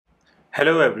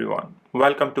Hello everyone,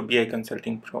 welcome to BI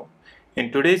Consulting Pro.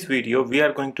 In today's video, we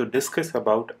are going to discuss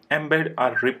about embed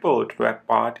our report web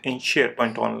part in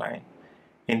SharePoint Online.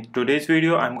 In today's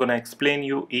video, I'm going to explain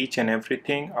you each and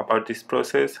everything about this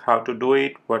process, how to do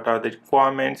it, what are the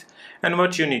requirements, and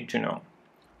what you need to know.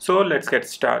 So let's get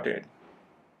started.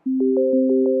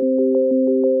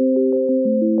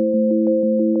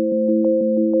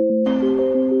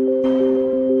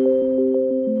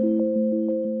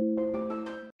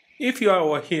 If you are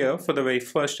over here for the very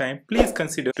first time, please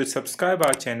consider to subscribe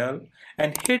our channel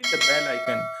and hit the bell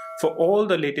icon for all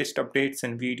the latest updates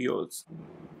and videos.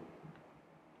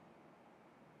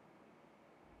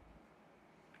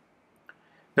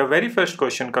 The very first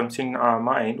question comes in our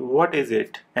mind, what is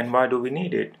it and why do we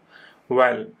need it?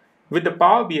 Well, with the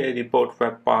Power BI report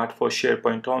web part for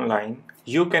SharePoint Online,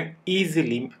 you can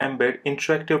easily embed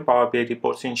interactive Power BI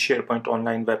reports in SharePoint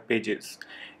Online web pages.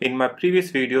 In my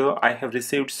previous video, I have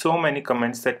received so many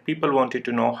comments that people wanted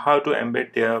to know how to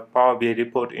embed their Power BI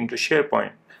report into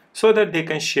SharePoint so that they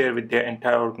can share with their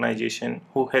entire organization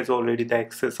who has already the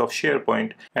access of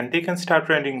SharePoint, and they can start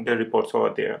rendering their reports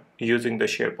over there using the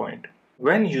SharePoint.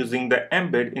 When using the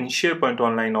embed in SharePoint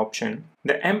Online option,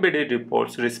 the embedded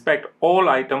reports respect all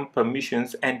item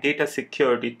permissions and data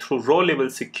security through row-level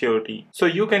security, so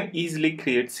you can easily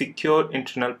create secure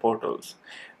internal portals.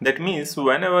 That means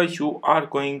whenever you are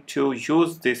going to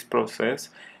use this process,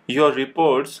 your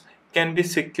reports can be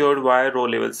secured via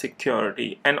row-level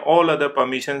security and all other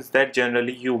permissions that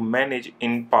generally you manage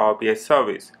in Power BI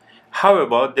service.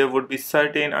 However, there would be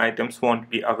certain items won't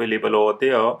be available over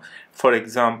there. For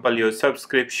example, your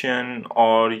subscription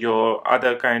or your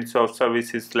other kinds of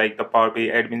services like the Power BI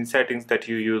admin settings that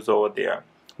you use over there.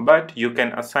 But you can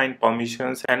assign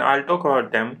permissions, and I'll talk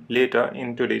about them later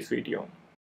in today's video.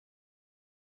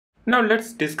 Now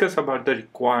let's discuss about the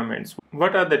requirements.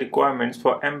 What are the requirements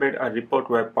for embed a report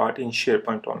web part in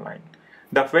SharePoint Online?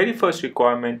 The very first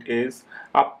requirement is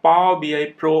a Power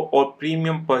BI Pro or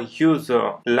Premium per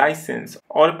user license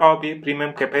or Power BI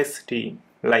Premium capacity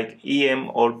like EM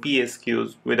or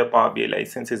PSQs with a Power BI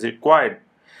license is required.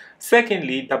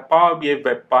 Secondly, the Power BI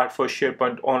web part for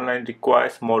SharePoint Online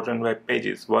requires modern web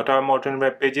pages. What are modern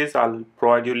web pages? I'll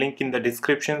provide you a link in the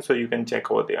description so you can check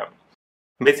over there.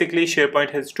 Basically,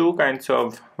 SharePoint has two kinds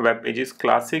of web pages,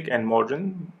 classic and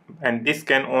modern, and this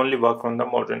can only work on the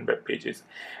modern web pages.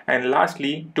 And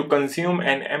lastly, to consume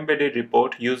an embedded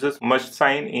report, users must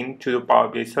sign in to the Power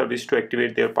BI service to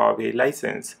activate their Power BI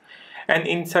license. And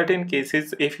in certain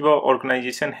cases, if your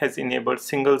organization has enabled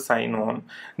single sign-on,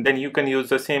 then you can use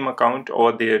the same account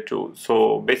over there too.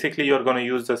 So basically, you're going to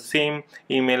use the same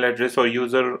email address or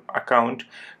user account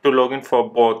to log in for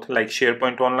both like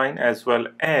SharePoint Online as well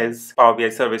as Power BI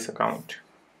service account.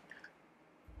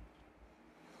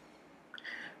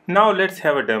 Now let's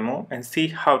have a demo and see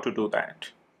how to do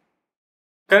that.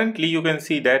 Currently, you can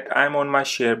see that I'm on my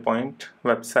SharePoint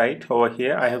website. Over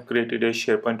here, I have created a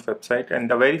SharePoint website, and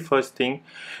the very first thing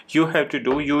you have to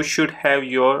do, you should have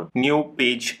your new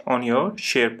page on your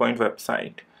SharePoint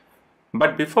website.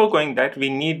 But before going that, we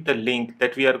need the link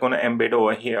that we are going to embed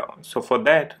over here. So for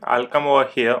that, I'll come over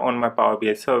here on my Power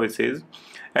BI services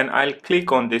and I'll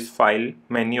click on this file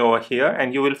menu over here,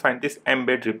 and you will find this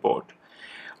embed report.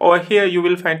 Over here you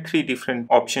will find three different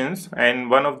options,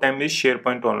 and one of them is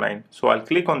SharePoint Online. So I'll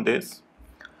click on this,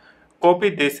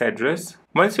 copy this address.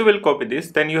 Once you will copy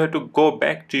this, then you have to go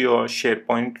back to your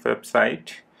SharePoint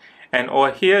website, and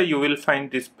over here you will find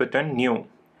this button new,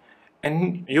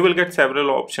 and you will get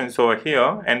several options over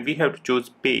here, and we have to choose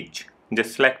page.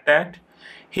 Just select that.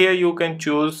 Here you can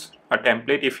choose a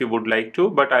template if you would like to,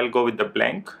 but I'll go with the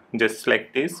blank. Just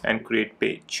select this and create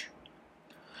page.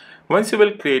 Once you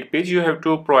will create page, you have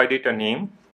to provide it a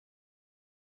name.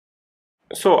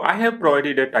 So I have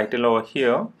provided a title over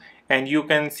here, and you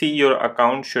can see your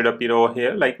account should appear over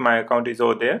here, like my account is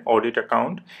over there, audit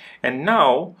account. And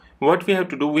now what we have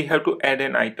to do, we have to add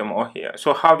an item over here.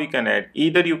 So how we can add?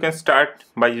 Either you can start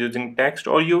by using text,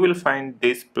 or you will find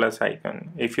this plus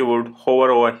icon. If you would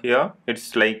hover over here,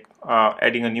 it's like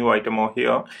adding a new item over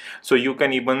here. So you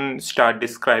can even start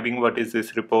describing what is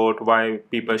this report, why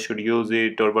people should use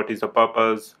it, or what is the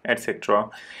purpose, etc.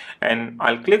 And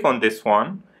I'll click on this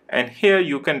one, and here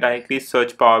you can directly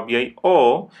search Power BI,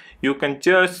 or you can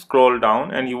just scroll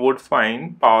down and you would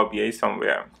find Power BI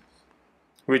somewhere,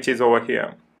 which is over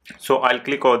here. So I'll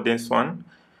click on this one,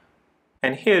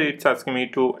 and here it's asking me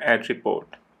to add report.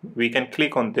 We can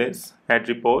click on this, add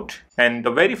report, and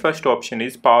the very first option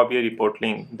is Power BI report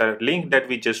link. The link that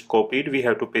we just copied, we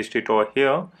have to paste it over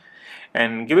here,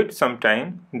 and give it some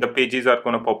time. The pages are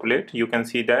going to populate. You can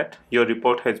see that your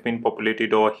report has been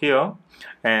populated over here,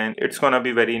 and it's going to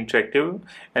be very interactive,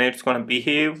 and it's going to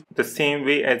behave the same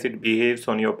way as it behaves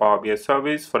on your Power BI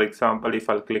service. For example, if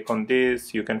I'll click on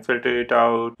this, you can filter it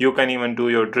out. You can even do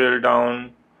your drill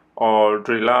down or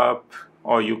drill up,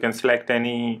 or you can select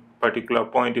any particular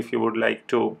point if you would like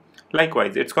to.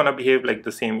 Likewise, it's going to behave like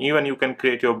the same. Even you can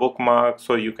create your bookmarks,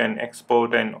 so you can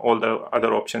export, and all the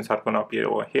other options are going to appear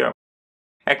over here.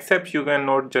 Except you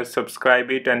cannot just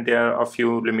subscribe it, and there are a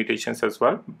few limitations as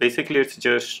well. Basically, it's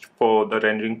just for the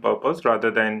rendering purpose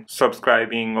rather than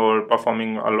subscribing or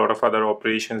performing a lot of other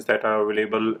operations that are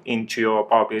available into your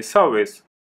Power BI service.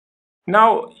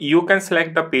 Now you can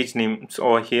select the page names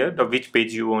over here, which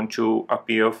page you want to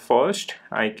appear first.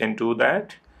 I can do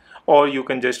that, or you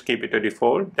can just keep it a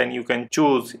default. Then you can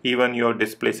choose even your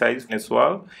display size as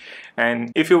well,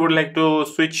 and if you would like to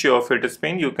switch your filter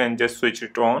spin, you can just switch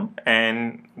it on,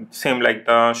 and same like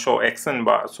the show action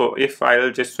bar. So if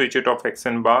I'll just switch it off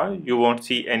action bar, you won't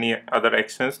see any other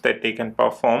actions that they can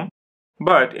perform.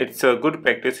 But it's a good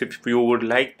practice if you would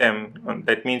like them,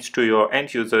 that means to your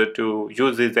end user, to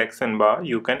use this action bar,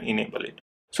 you can enable it.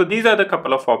 So these are the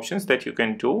couple of options that you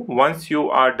can do. Once you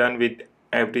are done with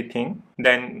everything,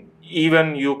 then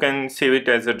even you can save it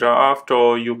as a draft,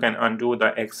 or you can undo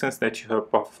the actions that you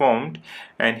have performed,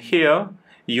 and here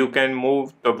you can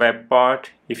move the web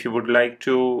part if you would like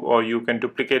to, or you can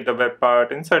duplicate the web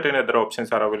part, and certain other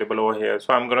options are available over here.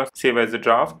 So I'm gonna save as a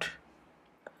draft.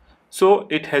 So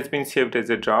it has been saved as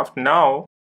a draft. Now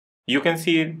you can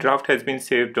see draft has been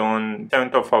saved on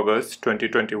 7th of August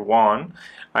 2021.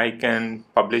 I can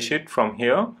publish it from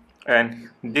here, and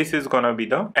this is gonna be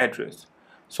the address.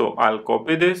 So I'll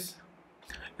copy this,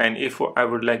 and if I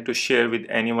would like to share with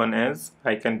anyone else,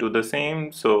 I can do the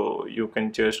same. So you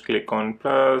can just click on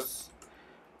plus,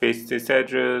 paste this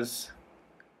address,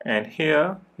 and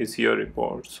here is your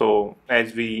report. So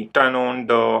as we turn on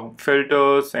the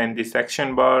filters and the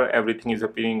section bar, everything is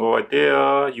appearing over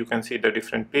there. You can see the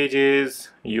different pages.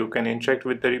 You can interact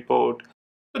with the report.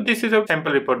 So this is a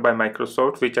sample report by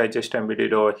Microsoft, which I just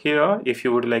embedded over here. If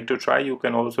you would like to try, you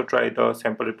can also try the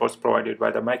sample reports provided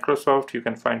by the Microsoft. You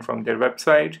can find from their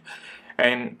website.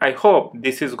 And I hope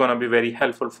this is going to be very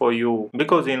helpful for you,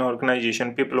 because in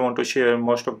organization people want to share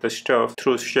most of the stuff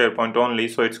through SharePoint only,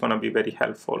 so it's going to be very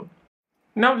helpful.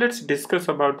 Now let's discuss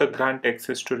about the grant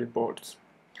access to reports.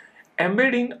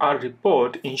 Embedding a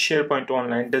report in SharePoint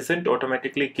Online doesn't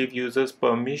automatically give users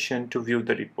permission to view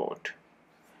the report.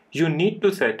 You need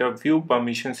to set up view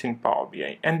permissions in Power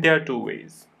BI, and there are two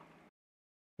ways.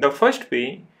 The first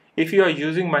way, if you are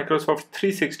using Microsoft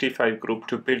 365 group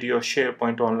to build your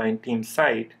SharePoint Online team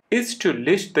site, is to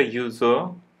list the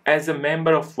user as a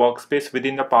member of workspace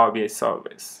within the Power BI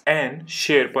service and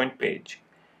SharePoint page.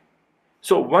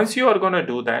 So once you are going to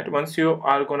do that, once you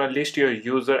are going to list your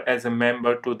user as a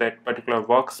member to that particular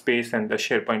workspace and the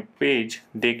SharePoint page,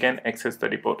 they can access the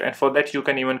report. And for that, you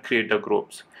can even create the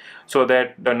groups so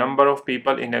that the number of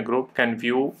people in a group can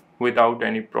view without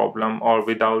any problem or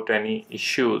without any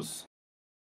issues.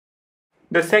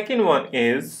 The second one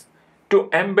is to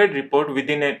embed report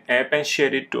within an app and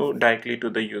share it directly to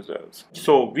the users.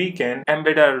 So we can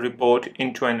embed our report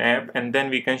into an app, and then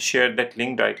we can share that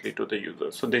link directly to the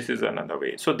user. So this is another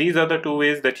way. So these are the two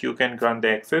ways that you can grant the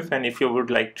access. And if you would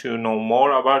like to know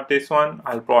more about this one,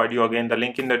 I'll provide you again the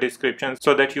link in the description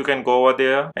so that you can go over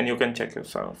there and you can check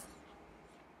yourself.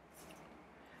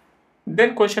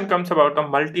 Then question comes about the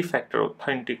multi-factor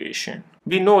authentication.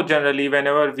 We know generally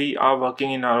whenever we are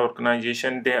working in our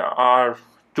organization, there are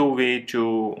two ways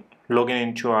to log in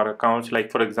into our accounts.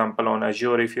 Like for example, on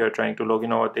Azure, if you are trying to log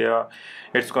in over there,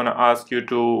 it's going to ask you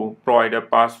to provide a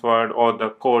password or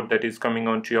the code that is coming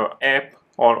onto your app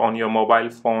or on your mobile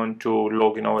phone to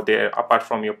log in over there apart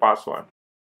from your password.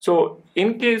 So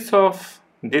in case of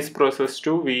this process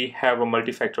too, we have a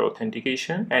multi-factor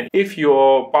authentication, and if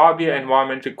your Power BI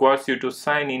environment requires you to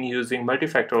sign in using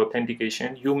multi-factor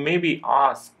authentication, you may be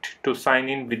asked to sign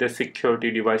in with a security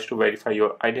device to verify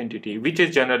your identity, which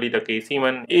is generally the case.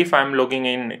 Even if I'm logging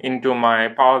in into my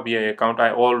Power BI account,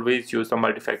 I always use the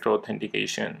multi-factor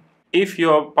authentication. If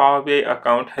your Power BI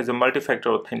account has a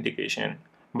multi-factor authentication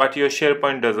but your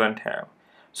SharePoint doesn't have,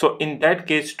 so in that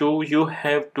case too, you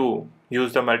have to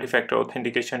use the multi-factor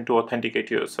authentication to authenticate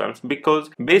yourself, because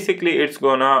basically it's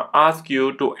gonna ask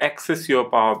you to access your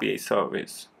Power BI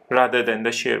service rather than the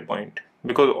SharePoint,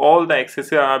 because all the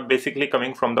accesses are basically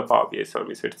coming from the Power BI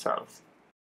service itself.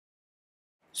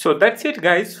 So that's it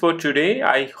guys for today.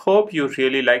 I hope you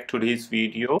really liked today's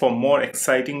video. For more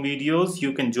exciting videos,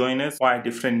 you can join us via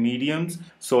different mediums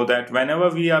so that whenever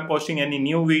we are posting any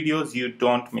new videos, you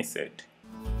don't miss it.